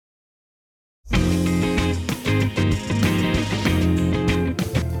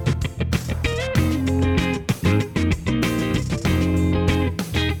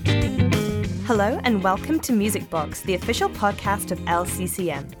Hello and welcome to Music Box, the official podcast of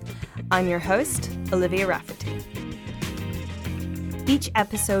LCCM. I'm your host, Olivia Rafferty. Each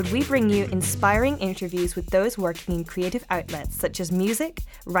episode, we bring you inspiring interviews with those working in creative outlets such as music,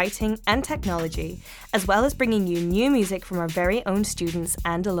 writing, and technology, as well as bringing you new music from our very own students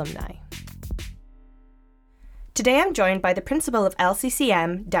and alumni. Today, I'm joined by the principal of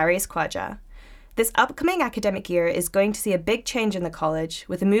LCCM, Darius Khwaja. This upcoming academic year is going to see a big change in the college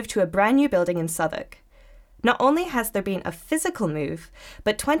with a move to a brand new building in Southwark. Not only has there been a physical move,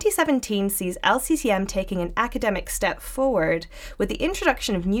 but 2017 sees LCCM taking an academic step forward with the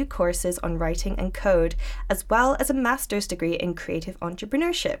introduction of new courses on writing and code, as well as a master's degree in creative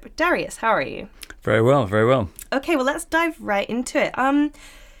entrepreneurship. Darius, how are you? Very well, very well. Okay, well, let's dive right into it. Can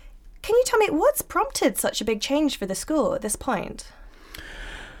you tell me what's prompted such a big change for the school at this point?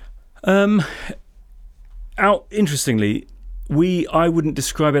 Interestingly, I wouldn't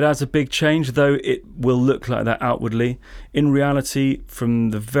describe it as a big change, though it will look like that outwardly. In reality, from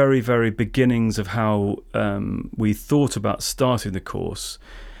the very, very beginnings of how we thought about starting the course,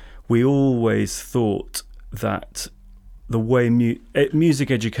 we always thought that the way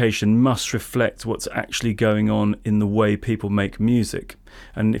music education must reflect what's actually going on in the way people make music.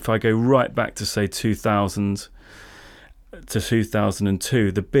 And if I go right back to, say, 2000 to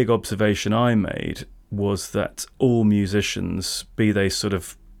 2002, the big observation I made was that all musicians, be they sort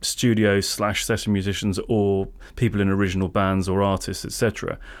of studio/session musicians or people in original bands or artists,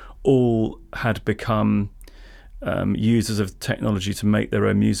 etc., all had become users of technology to make their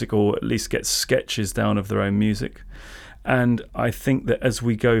own music, or at least get sketches down of their own music. And I think that as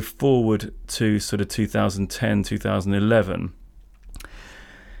we go forward to sort of 2010, 2011,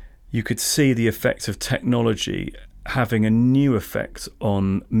 you could see the effect of technology having a new effect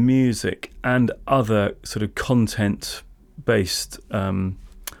on music and other sort of content-based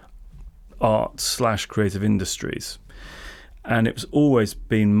art/creative industries. And it's always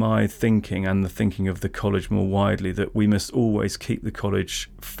been my thinking, and the thinking of the college more widely, that we must always keep the college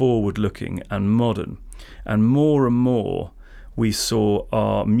forward-looking and modern. And more we saw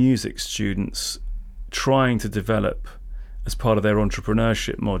our music students trying to develop, as part of their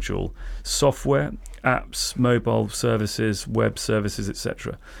entrepreneurship module, software, apps, mobile services, web services,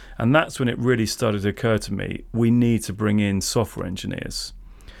 etc. And that's when it really started to occur to me, we need to bring in software engineers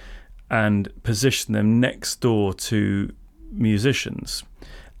and position them next door to musicians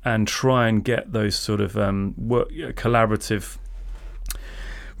and try and get those sort of collaborative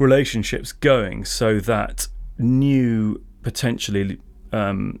relationships going, so that new, potentially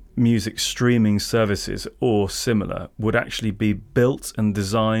music streaming services or similar would actually be built and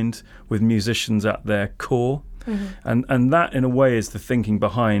designed with musicians at their core. Mm-hmm. And that, in a way, is the thinking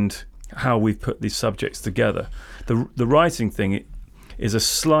behind how we've put these subjects together. The writing thing is a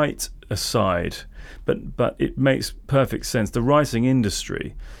slight aside, but it makes perfect sense. The writing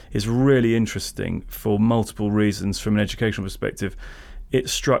industry is really interesting for multiple reasons. From an educational perspective, it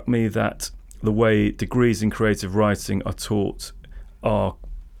struck me that the way degrees in creative writing are taught are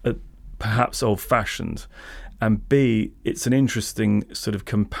perhaps old-fashioned, and B, it's an interesting sort of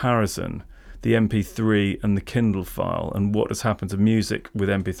comparison, the MP3 and the Kindle file, and what has happened to music with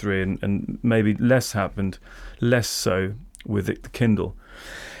MP3 and maybe less so with the Kindle.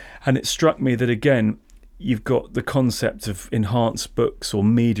 And it struck me that, again, you've got the concept of enhanced books or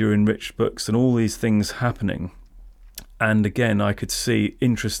media-enriched books and all these things happening. And again, I could see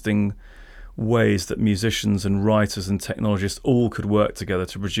interesting ways that musicians and writers and technologists all could work together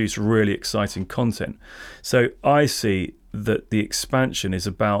to produce really exciting content. So I see that the expansion is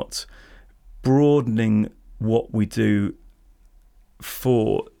about broadening what we do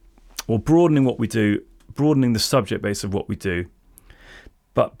broadening the subject base of what we do,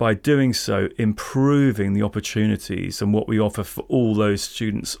 but by doing so, improving the opportunities and what we offer for all those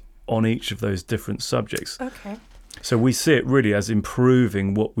students on each of those different subjects. Okay. So we see it really as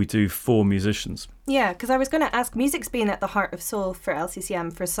improving what we do for musicians. Yeah, because I was going to ask, music's been at the heart of soul for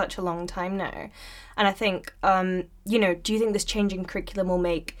LCCM for such a long time now. And I think, do you think this changing curriculum will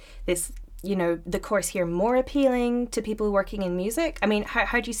make this, the course here more appealing to people working in music? I mean,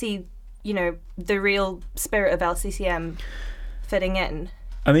 how do you see, the real spirit of LCCM fitting in?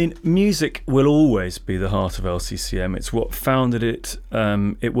 I mean, music will always be the heart of LCCM. It's what founded it.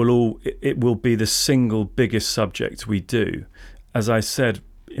 It will be the single biggest subject we do. As I said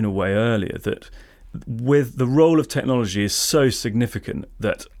in a way earlier, that with the role of technology is so significant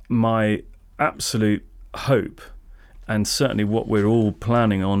that my absolute hope, and certainly what we're all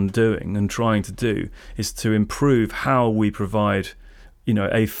planning on doing and trying to do, is to improve how we provide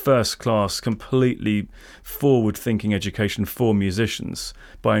a first-class, completely forward-thinking education for musicians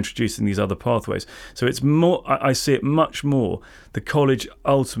by introducing these other pathways. So it's more, I see it much more, the college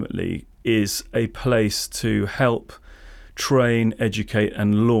ultimately is a place to help train, educate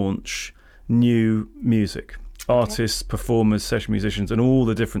and launch new music. Artists, performers, session musicians, and all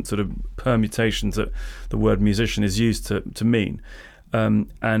the different sort of permutations that the word musician is used to mean.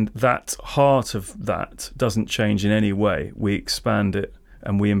 And that heart of that doesn't change in any way. We expand it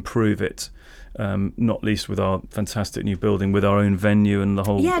and we improve it, not least with our fantastic new building, with our own venue and the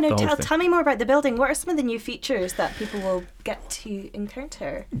whole Yeah, no, the whole thing. Tell me more about the building. What are some of the new features that people will get to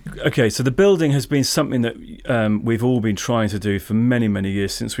encounter? Okay, so the building has been something that we've all been trying to do for many, many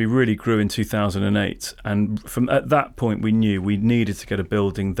years, since we really grew in 2008. And from at that point, we knew we needed to get a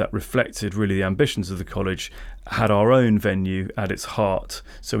building that reflected really the ambitions of the college, had our own venue at its heart,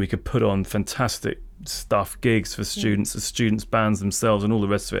 so we could put on fantastic stuff, gigs for students, the students' bands themselves and all the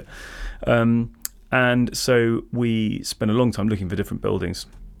rest of it. And so we spent a long time looking for different buildings.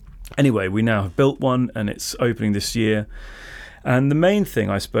 Anyway, we now have built one and it's opening this year. And the main thing,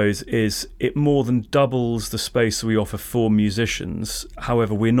 I suppose, is it more than doubles the space we offer for musicians.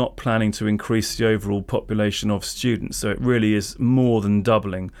 However, we're not planning to increase the overall population of students. So it really is more than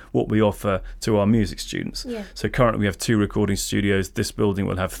doubling what we offer to our music students. Yeah. So currently we have 2 recording studios. This building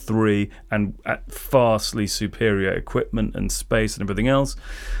will have 3, and at vastly superior equipment and space and everything else.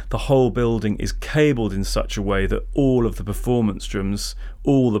 The whole building is cabled in such a way that all of the performance rooms,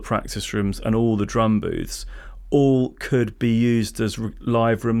 all the practice rooms and all the drum booths all could be used as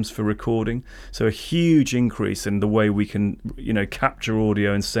live rooms for recording. So a huge increase in the way we can, capture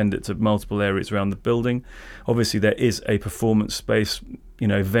audio and send it to multiple areas around the building. Obviously, there is a performance space,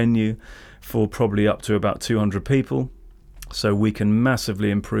 venue for probably up to about 200 people. So we can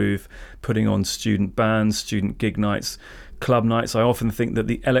massively improve putting on student bands, student gig nights, club nights. I often think that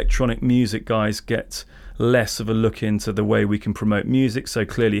the electronic music guys get less of a look into the way we can promote music. So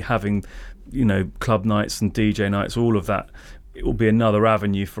clearly having club nights and DJ nights, all of that, it will be another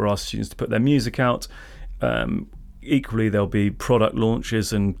avenue for our students to put their music out. Equally, there'll be product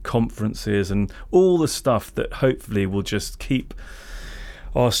launches and conferences and all the stuff that hopefully will just keep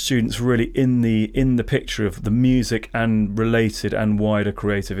our students really in the picture of the music and related and wider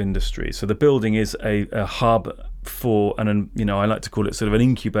creative industry. So the building is a hub for, and I like to call it sort of an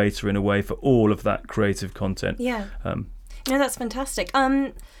incubator in a way for all of that creative content. Yeah. No, that's fantastic.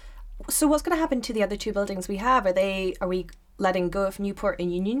 So what's going to happen to the other 2 buildings we have? Are we letting go of Newport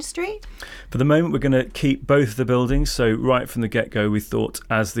and Union Street? For the moment, we're going to keep both of the buildings. So right from the get-go, we thought,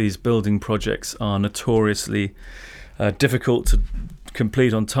 as these building projects are notoriously difficult to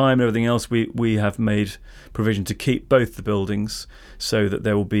complete on time and everything else, we have made provision to keep both the buildings so that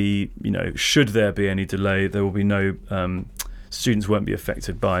there will be, should there be any delay, there will be no students won't be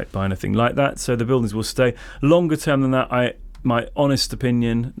affected by anything like that. So the buildings will stay. Longer term than that, my honest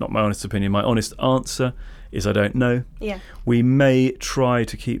answer is I don't know. Yeah. We may try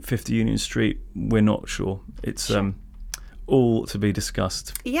to keep 50 Union Street. We're not sure. It's all to be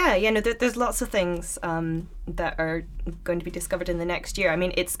discussed. There's lots of things that are going to be discovered in the next year. I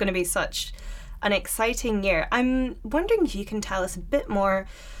mean, it's going to be such an exciting year. I'm wondering if you can tell us a bit more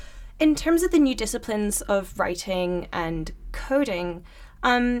in terms of the new disciplines of writing and coding.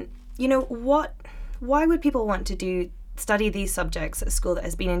 Why would people want to study these subjects at a school that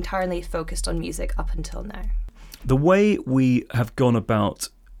has been entirely focused on music up until now? The way we have gone about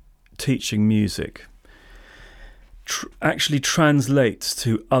teaching music actually translates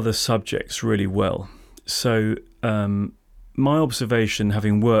to other subjects really well. So my observation,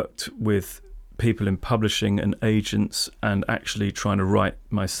 having worked with people in publishing and agents and actually trying to write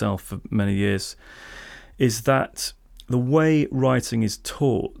myself for many years, is that the way writing is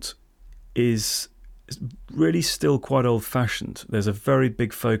taught is really still quite old-fashioned. There's a very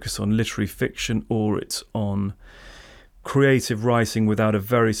big focus on literary fiction, or it's on creative writing without a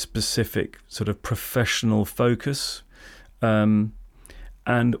very specific sort of professional focus.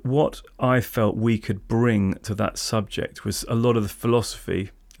 And what I felt we could bring to that subject was a lot of the philosophy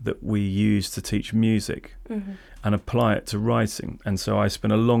that we use to teach music and apply it to writing. And so I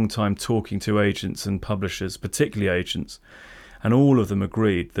spent a long time talking to agents and publishers, particularly agents, and all of them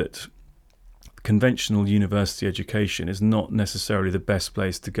agreed that conventional university education is not necessarily the best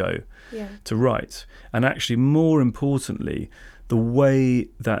place to go to write. And actually, more importantly, the way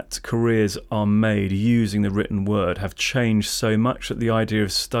that careers are made using the written word have changed so much that the idea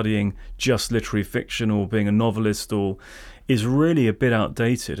of studying just literary fiction or being a novelist is really a bit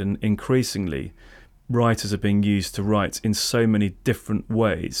outdated, and increasingly writers are being used to write in so many different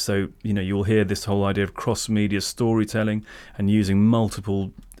ways. So, you'll hear this whole idea of cross-media storytelling and using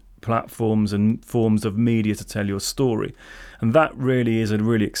multiple platforms and forms of media to tell your story. And that really is a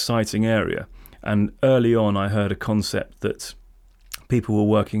really exciting area. And early on, I heard a concept that people were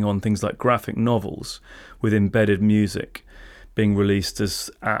working on things like graphic novels with embedded music being released as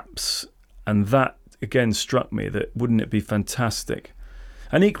apps. And that, again, struck me that wouldn't it be fantastic?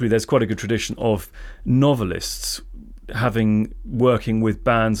 And equally, there's quite a good tradition of novelists working with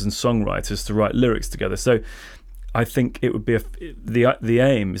bands and songwriters to write lyrics together. So I think it would be the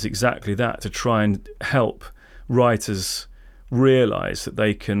aim is exactly that, to try and help writers realise that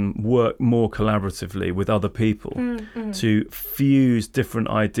they can work more collaboratively with other people to fuse different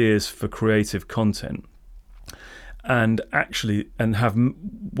ideas for creative content and have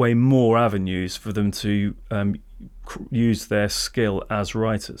way more avenues for them to use their skill as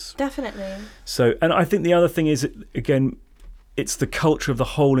writers. Definitely. So, and I think the other thing is, again, it's the culture of the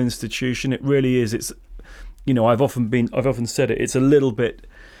whole institution. It really is. It's, I've often said it. It's a little bit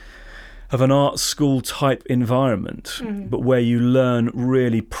of an art school type environment, but where you learn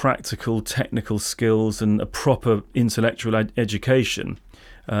really practical, technical skills and a proper intellectual education,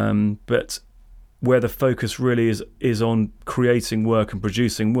 but where the focus really is on creating work and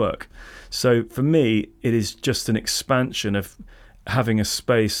producing work. So for me, it is just an expansion of having a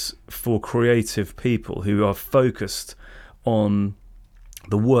space for creative people who are focused on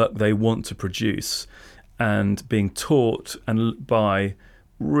the work they want to produce and being taught by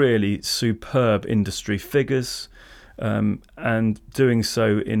really superb industry figures, and doing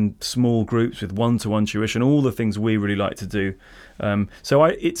so in small groups with one-to-one tuition, all the things we really like to do.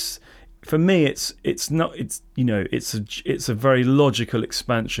 For me, it's a very logical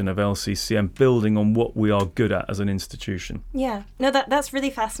expansion of LCCM, building on what we are good at as an institution. Yeah, no, that's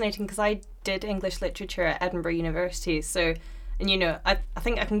really fascinating, because I did English literature at Edinburgh University, so. And I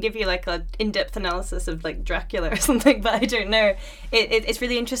think I can give you like an in-depth analysis of like Dracula or something, but I don't know. It's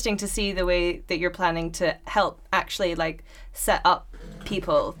really interesting to see the way that you're planning to help actually like set up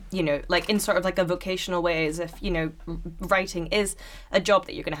people, like in sort of like a vocational way, as if, writing is a job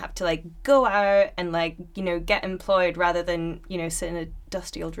that you're going to have to like go out and like, get employed rather than, sit in a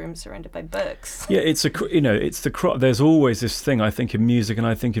dusty old room surrounded by books. Yeah, there's always this thing, I think, in music and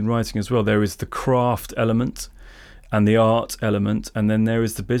I think in writing as well. There is the craft element and the art element, and then there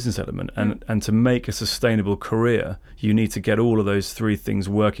is the business element. And to make a sustainable career, you need to get all of those three things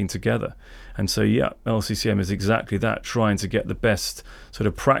working together. And so, yeah, LCCM is exactly that, trying to get the best sort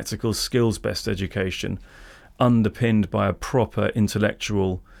of practical skills-based education underpinned by a proper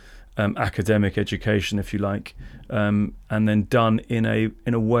intellectual academic education, if you like, and then done in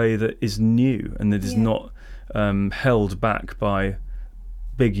a way that is new and that is not held back by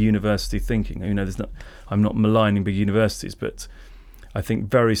big university thinking. I'm not maligning big universities, but I think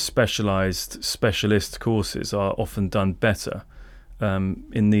very specialist courses are often done better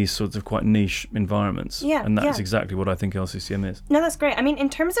in these sorts of quite niche environments. Yeah, and that's exactly what I think LCCM is. No, that's great. I mean, in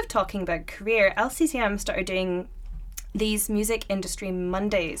terms of talking about career, LCCM started doing these Music Industry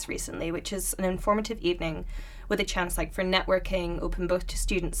Mondays recently, which is an informative evening with a chance for networking, open both to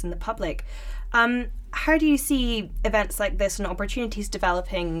students and the public. How do you see events like this and opportunities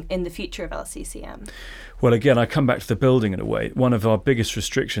developing in the future of LCCM? Well, again, I come back to the building in a way. One of our biggest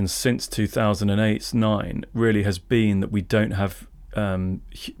restrictions since 2008-9 really has been that we don't have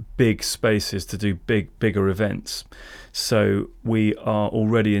big spaces to do bigger events. So we are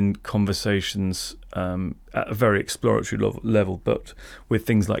already in conversations at a very exploratory level, but with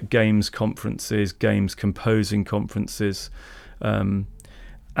things like games conferences, games composing conferences,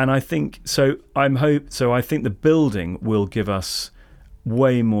 and I think so. I think the building will give us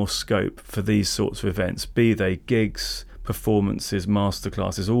way more scope for these sorts of events, be they gigs, performances,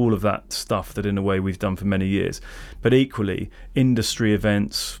 masterclasses, all of that stuff that in a way we've done for many years. But equally, industry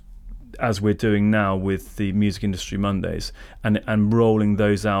events, as we're doing now with the Music Industry Mondays, and rolling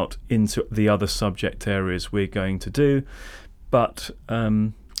those out into the other subject areas we're going to do. But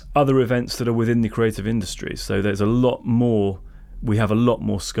other events that are within the creative industry. So there's a lot more. We have a lot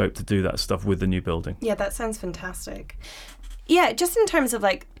more scope to do that stuff with the new building. Yeah, that sounds fantastic. Yeah, just in terms of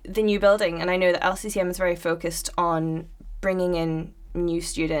the new building, and I know that LCCM is very focused on bringing in new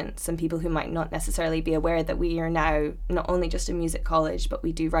students and people who might not necessarily be aware that we are now not only just a music college, but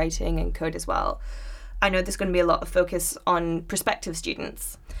we do writing and code as well. I know there's going to be a lot of focus on prospective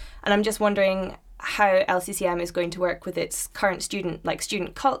students, and I'm just wondering how LCCM is going to work with its current student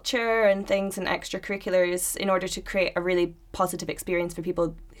culture and things and extracurriculars in order to create a really positive experience for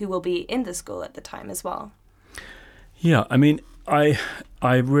people who will be in the school at the time as well. Yeah, I mean,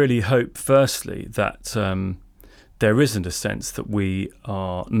 I really hope, firstly, that there isn't a sense that we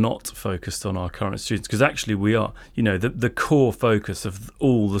are not focused on our current students, because actually we are. The core focus of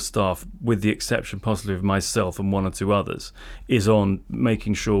all the staff, with the exception possibly of myself and one or two others, is on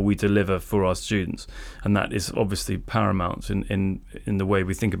making sure we deliver for our students, and that is obviously paramount in the way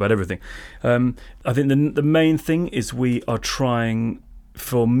we think about everything. I think the main thing is we are trying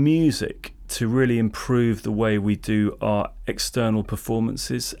for music to really improve the way we do our external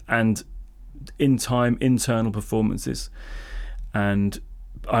performances and internal performances, and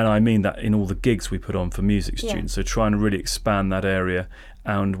I mean that in all the gigs we put on for music students. So trying to really expand that area,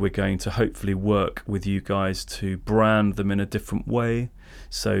 and we're going to hopefully work with you guys to brand them in a different way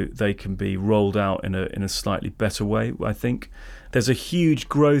so they can be rolled out in a slightly better way. I think there's a huge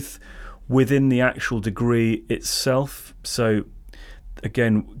growth within the actual degree itself, so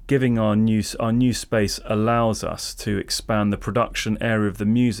again, giving our new space allows us to expand the production area of the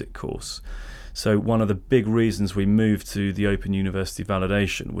music course. So one of the big reasons we moved to the Open University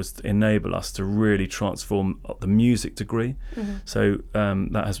Validation was to enable us to really transform the music degree. Mm-hmm. So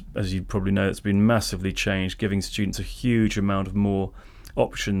that has, as you probably know, it's been massively changed, giving students a huge amount of more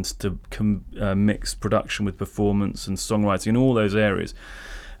options to mix production with performance and songwriting and all those areas,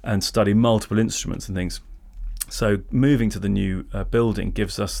 and study multiple instruments and things. So moving to the new building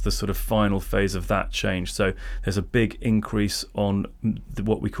gives us the sort of final phase of that change. So there's a big increase on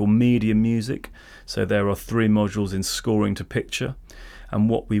what we call media music. So there are 3 modules in scoring to picture. And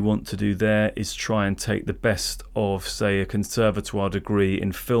what we want to do there is try and take the best of, say, a conservatoire degree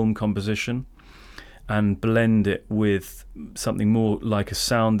in film composition and blend it with something more like a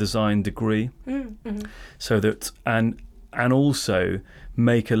sound design degree. Mm-hmm. So that, and also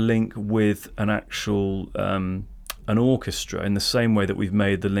make a link with an actual an orchestra in the same way that we've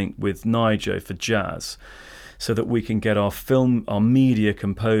made the link with Nijo for jazz, so that we can get our media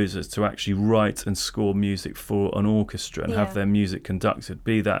composers to actually write and score music for an orchestra and have their music conducted,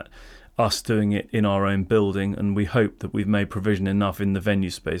 be that us doing it in our own building, and we hope that we've made provision enough in the venue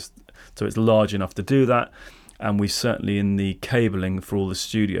space so it's large enough to do that. And we certainly, in the cabling for all the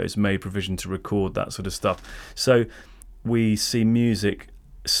studios, made provision to record that sort of stuff. So we see music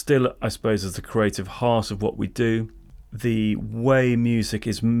still, I suppose, as the creative heart of what we do. The way music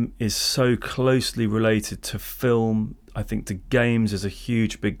is so closely related to film, I think, to games is a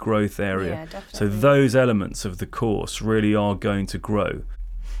huge, big growth area. Yeah, definitely. So those elements of the course really are going to grow.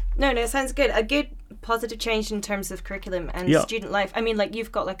 No, it sounds good. A good positive change in terms of curriculum and student life. I mean, like,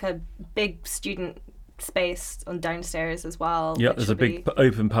 you've got like a big student space on downstairs as well. Yeah, there's a big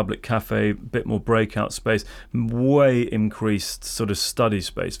open public cafe, bit more breakout space, way increased sort of study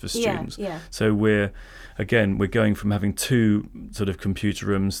space for students. Yeah. So we're going from having 2 sort of computer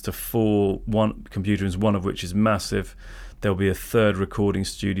rooms to 4 computer rooms, one of which is massive. There'll be a 3rd recording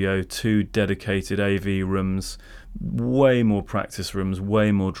studio, 2 dedicated AV rooms, way more practice rooms,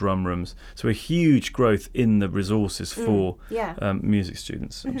 way more drum rooms. So a huge growth in the resources for music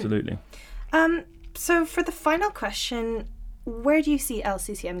students. Mm-hmm. Absolutely. So for the final question, where do you see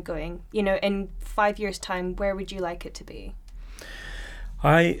LCCM going? In 5 years' time, where would you like it to be?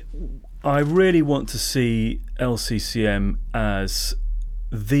 I really want to see LCCM as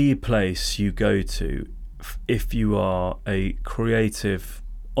the place you go to if you are a creative,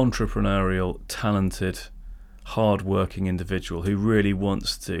 entrepreneurial, talented, hard-working individual who really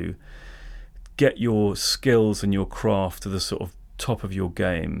wants to get your skills and your craft to the sort of top of your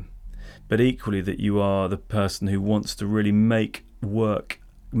game, but equally that you are the person who wants to really make work,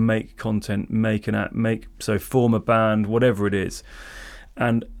 make content, form a band, whatever it is,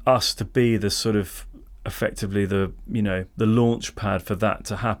 and us to be the sort of effectively the launch pad for that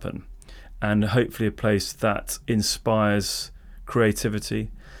to happen, and hopefully a place that inspires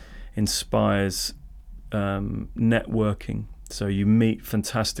creativity, inspires networking. So you meet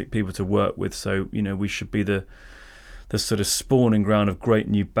fantastic people to work with. So we should be the sort of spawning ground of great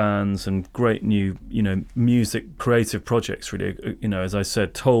new bands and great new, music creative projects, really, as I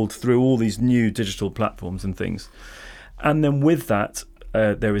said, told through all these new digital platforms and things. And then with that,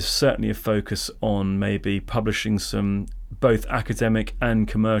 there is certainly a focus on maybe publishing some both academic and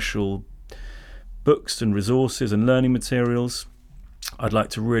commercial books and resources and learning materials. I'd like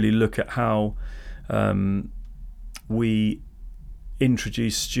to really look at how we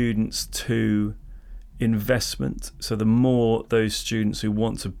introduce students to investment. So the more those students who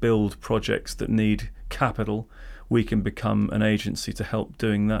want to build projects that need capital, we can become an agency to help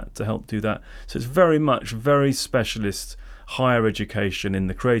do that. So it's very specialist higher education in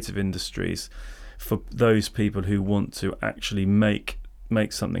the creative industries for those people who want to actually make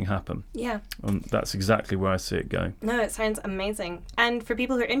make something happen. Yeah. And that's exactly where I see it going. No, it sounds amazing. And for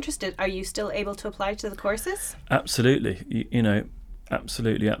people who are interested, are you still able to apply to the courses? Absolutely.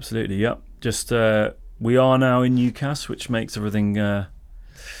 Absolutely. Yep. Just we are now in UCAS, which makes everything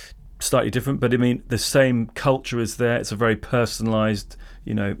slightly different. But I mean, the same culture is there. It's a very personalised,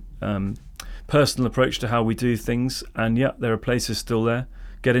 personal approach to how we do things. And yeah, there are places still there.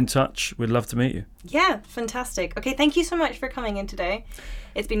 Get in touch. We'd love to meet you. Yeah, fantastic. Okay, thank you so much for coming in today.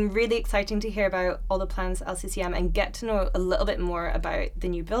 It's been really exciting to hear about all the plans at LCCM and get to know a little bit more about the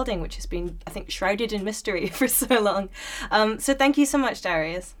new building, which has been, I think, shrouded in mystery for so long. So thank you so much,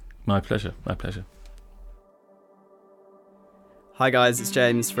 Darius. My pleasure. Hi guys, it's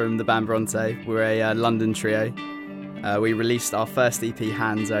James from the band Bronte. We're a London trio. We released our first EP,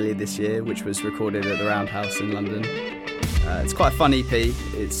 Hands, earlier this year, which was recorded at the Roundhouse in London. It's quite a fun EP.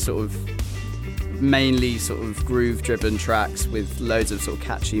 It's sort of mainly sort of groove-driven tracks with loads of sort of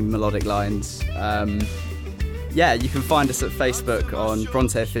catchy melodic lines. Yeah, you can find us at Facebook on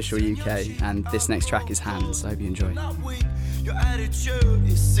Bronte Official UK, and this next track is Hands. I hope you enjoy. Your attitude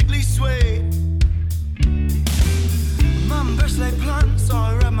is sickly sweet. Members lay plants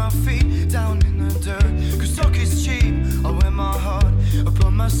are at my feet, down in the dirt. Cause talk is cheap. I wear my heart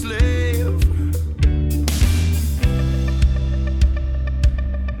upon my sleeve.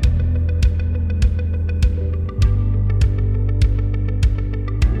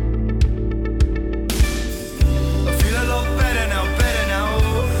 I feel a lot better now.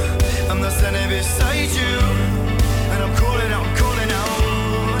 I'm not standing beside you, and I'm calling out.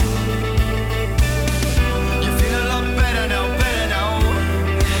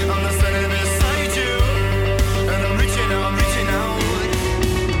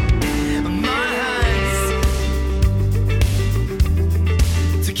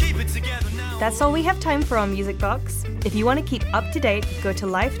 That's all we have time for on Music Box. If you want to keep up to date, go to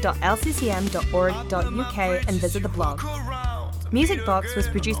life.lccm.org.uk and visit the blog. Music Box was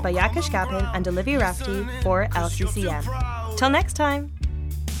produced by Jaka Skapin and Olivia Rafty for LCCM. Till next time!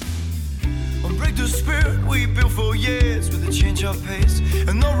 Break the spirit we built for years with a change of pace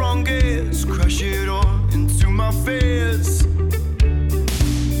and no wrong gears, crash it all.